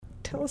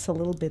tell us a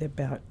little bit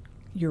about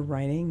your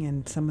writing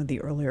and some of the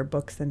earlier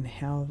books and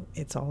how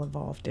it's all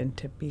evolved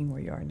into being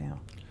where you are now?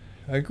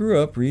 I grew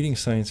up reading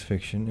science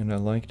fiction, and I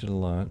liked it a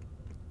lot.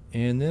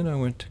 And then I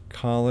went to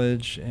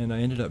college, and I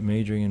ended up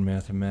majoring in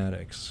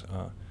mathematics.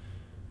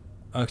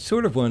 I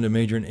sort of wanted to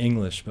major in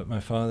English, but my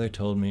father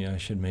told me I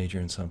should major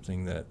in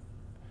something that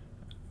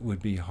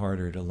would be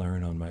harder to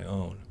learn on my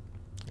own.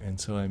 And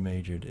so I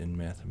majored in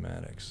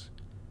mathematics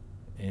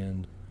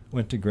and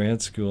went to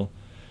grad school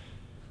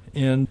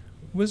and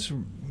was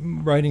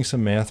writing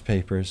some math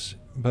papers,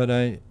 but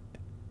I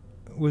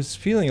was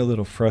feeling a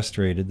little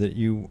frustrated that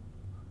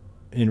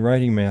in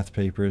writing math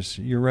papers,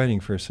 you're writing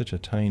for such a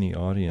tiny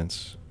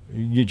audience.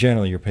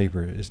 Generally, your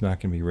paper is not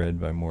going to be read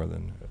by more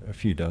than a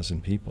few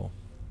dozen people,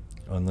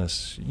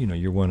 unless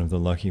you're one of the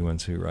lucky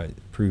ones who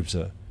proves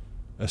a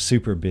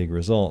super big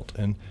result.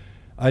 And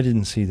I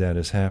didn't see that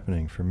as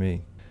happening for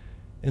me.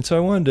 And so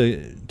I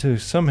wanted to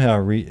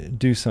somehow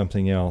do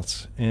something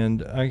else.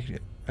 And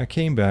I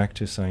came back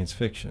to science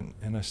fiction,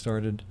 and I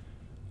started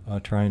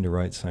trying to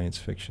write science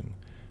fiction.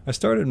 I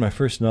started my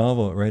first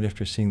novel right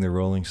after seeing the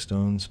Rolling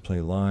Stones play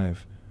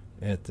live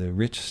at the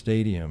Rich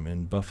Stadium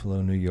in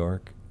Buffalo, New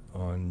York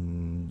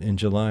in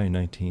July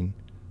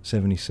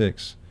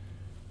 1976.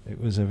 It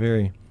was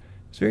very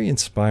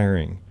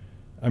inspiring.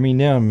 I mean,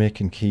 now Mick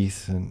and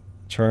Keith and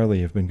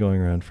Charlie have been going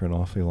around for an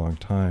awfully long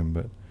time,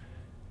 but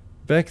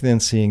back then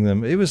seeing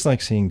them, it was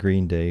like seeing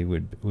Green Day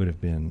would have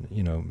been,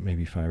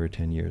 maybe 5 or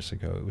 10 years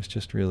ago. It was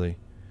just really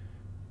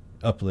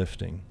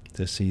uplifting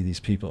to see these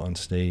people on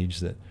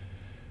stage that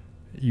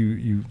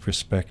you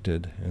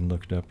respected and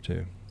looked up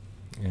to,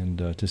 and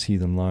to see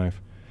them live.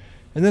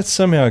 And that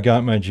somehow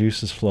got my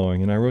juices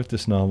flowing, and I wrote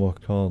this novel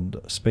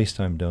called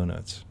Spacetime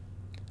Donuts.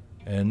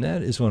 And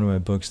that is one of my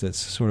books that's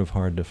sort of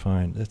hard to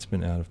find. That's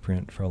been out of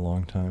print for a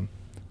long time.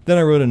 Then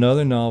I wrote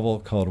another novel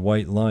called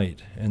White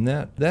Light, and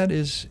that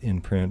is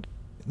in print.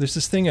 There's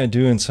this thing I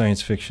do in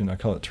science fiction, I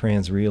call it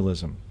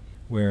transrealism,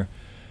 where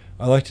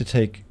I like to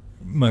take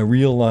my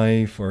real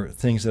life or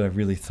things that I've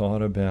really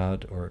thought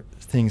about or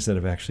things that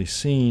I've actually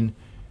seen,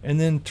 and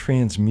then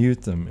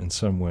transmute them in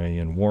some way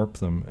and warp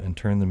them and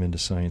turn them into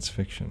science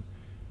fiction.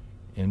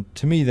 And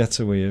to me, that's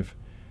a way of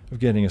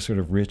getting a sort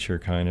of richer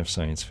kind of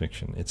science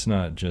fiction. It's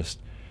not just,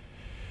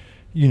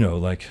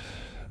 like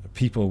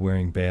people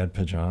wearing bad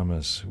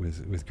pajamas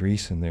with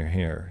grease in their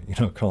hair,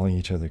 calling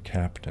each other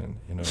captain.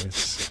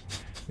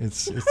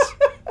 It's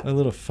a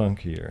little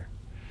funkier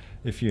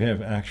if you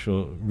have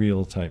actual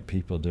real type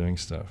people doing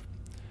stuff.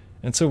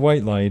 And so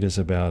White Light is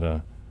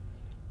about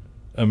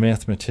a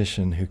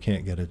mathematician who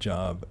can't get a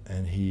job,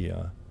 and he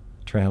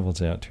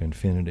travels out to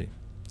infinity.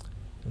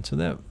 And so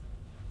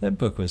that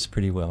book was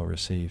pretty well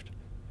received.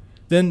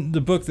 Then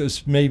the book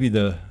that's maybe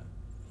the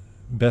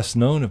best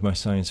known of my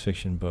science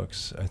fiction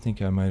books, I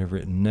think I might have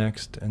written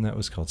next, and that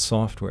was called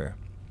Software.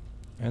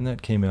 And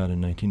that came out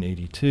in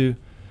 1982.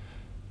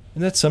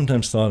 And that's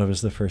sometimes thought of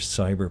as the first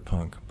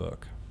cyberpunk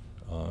book.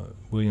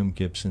 William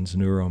Gibson's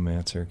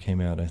Neuromancer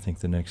came out, I think,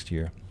 the next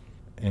year.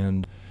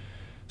 And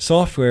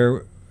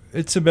Software,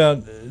 it's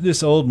about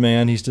this old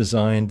man. He's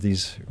designed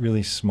these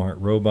really smart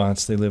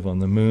robots. They live on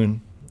the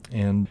moon.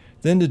 And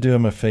then to do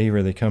him a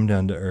favor, they come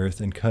down to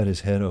Earth and cut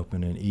his head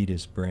open and eat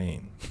his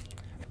brain.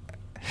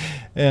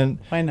 And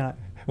why not?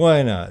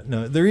 Why not?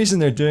 No, the reason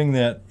they're doing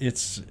that,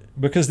 it's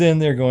because then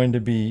they're going to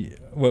be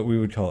what we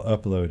would call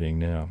uploading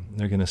now.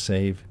 They're going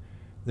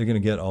to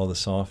get all the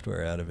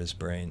software out of his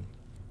brain.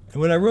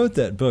 And when I wrote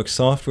that book,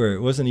 software, it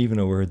wasn't even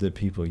a word that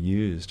people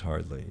used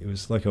hardly. It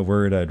was like a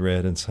word I'd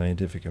read in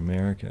Scientific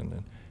American.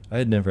 And I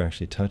had never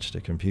actually touched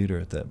a computer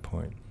at that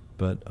point.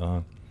 But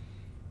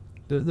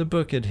the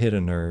book had hit a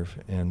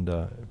nerve, and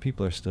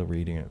people are still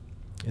reading it.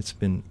 It's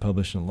been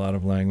published in a lot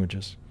of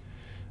languages.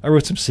 I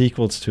wrote some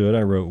sequels to it.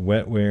 I wrote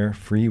Wetware,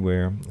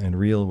 Freeware, and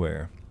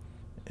Realware.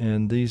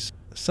 And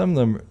some of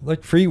them,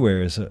 like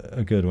Freeware is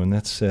a good one.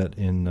 That's set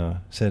in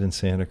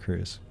Santa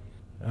Cruz.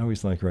 I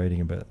always like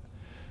writing about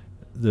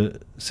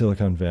the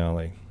Silicon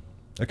Valley.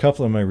 A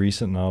couple of my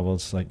recent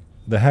novels, like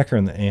The Hacker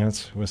and the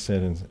Ants, was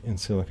set in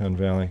Silicon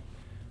Valley.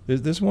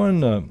 There's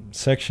one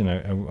section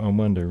I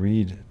wanted to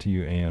read to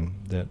you, Anne,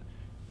 that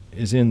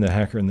is in The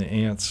Hacker and the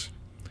Ants,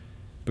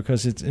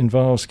 because it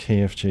involves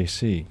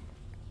KFJC.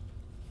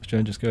 Should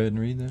I just go ahead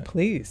and read that?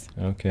 Please.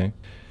 Okay.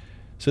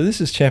 So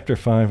this is Chapter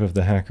 5 of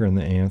The Hacker and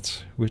the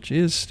Ants, which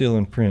is still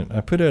in print.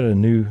 I put out a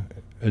new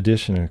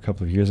edition a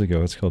couple of years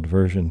ago. It's called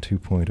version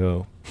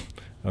 2.0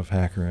 of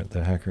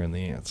The Hacker and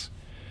the Ants.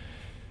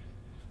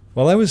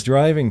 While I was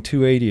driving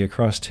 280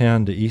 across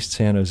town to East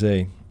San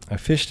Jose, I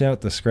fished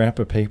out the scrap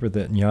of paper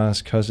that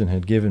Nya's cousin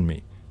had given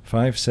me,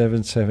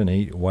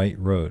 5778 White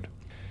Road.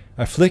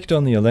 I flicked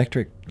on the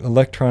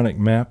electronic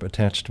map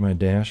attached to my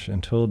dash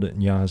and told it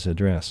Nya's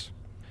address.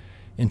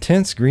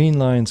 Intense green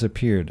lines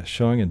appeared,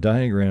 showing a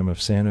diagram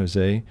of San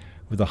Jose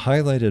with a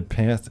highlighted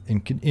path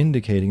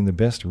indicating the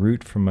best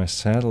route from my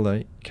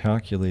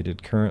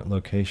satellite-calculated current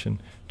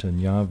location to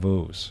Nya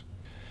Vos.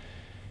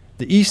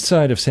 The east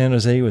side of San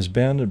Jose was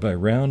bounded by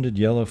rounded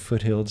yellow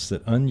foothills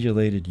that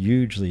undulated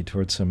hugely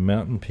towards some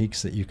mountain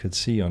peaks that you could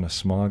see on a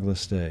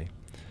smogless day.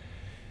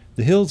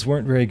 The hills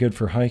weren't very good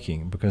for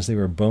hiking because they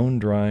were bone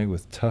dry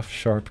with tough,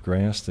 sharp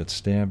grass that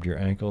stabbed your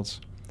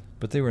ankles,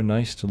 but they were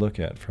nice to look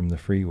at from the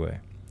freeway.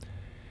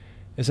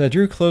 As I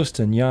drew close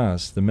to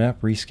Nyaz, the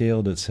map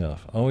rescaled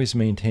itself, always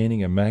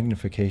maintaining a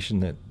magnification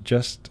that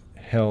just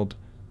held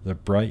the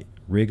bright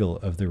wriggle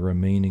of the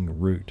remaining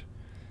route.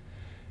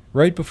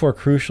 Right before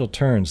crucial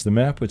turns, the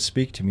map would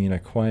speak to me in a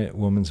quiet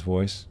woman's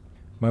voice,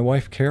 my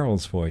wife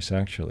Carol's voice,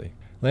 actually.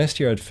 Last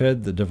year I'd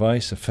fed the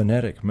device a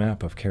phonetic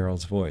map of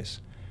Carol's voice.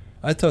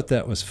 I thought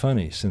that was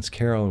funny, since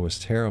Carol was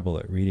terrible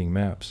at reading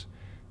maps.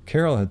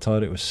 Carol had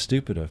thought it was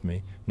stupid of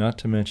me, not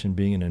to mention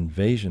being an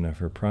invasion of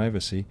her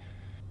privacy.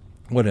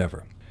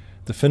 Whatever.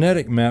 The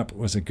phonetic map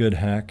was a good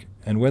hack,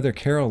 and whether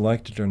Carol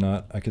liked it or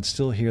not, I could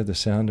still hear the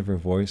sound of her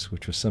voice,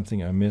 which was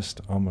something I missed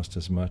almost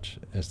as much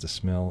as the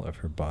smell of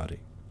her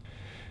body.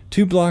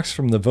 2 blocks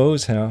from the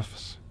Vos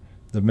house,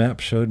 the map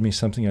showed me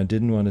something I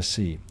didn't want to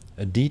see,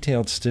 a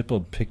detailed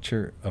stippled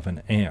picture of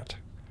an ant.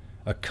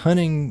 A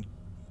cunning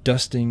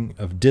dusting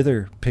of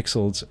dither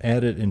pixels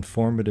added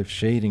informative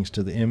shadings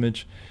to the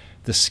image.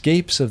 The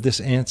scapes of this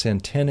ant's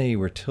antennae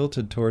were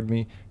tilted toward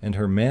me, and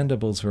her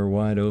mandibles were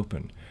wide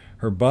open.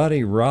 Her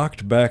body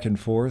rocked back and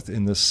forth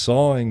in the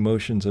sawing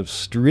motions of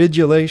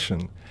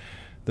stridulation.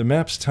 The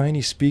map's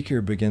tiny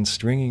speaker began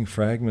stringing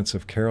fragments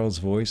of Carol's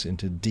voice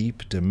into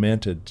deep,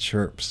 demented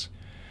chirps.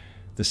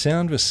 The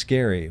sound was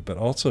scary, but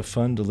also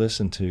fun to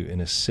listen to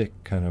in a sick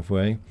kind of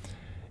way.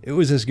 It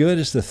was as good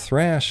as the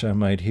thrash I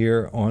might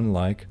hear on,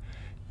 like,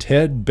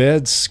 Ted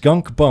Bedd's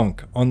Skunk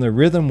Bunk on the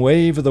rhythm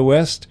wave of the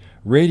West,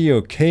 radio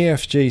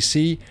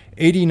KFJC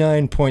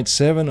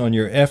 89.7 on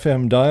your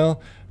FM dial,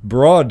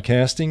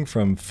 broadcasting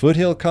from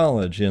Foothill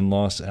College in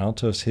Los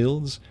Altos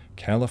Hills,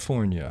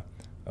 California,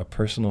 a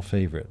personal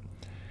favorite.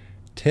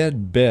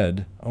 Ted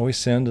Bedd always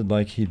sounded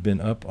like he'd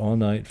been up all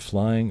night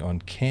flying on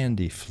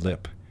Candy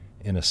Flip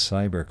in a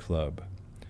cyber club.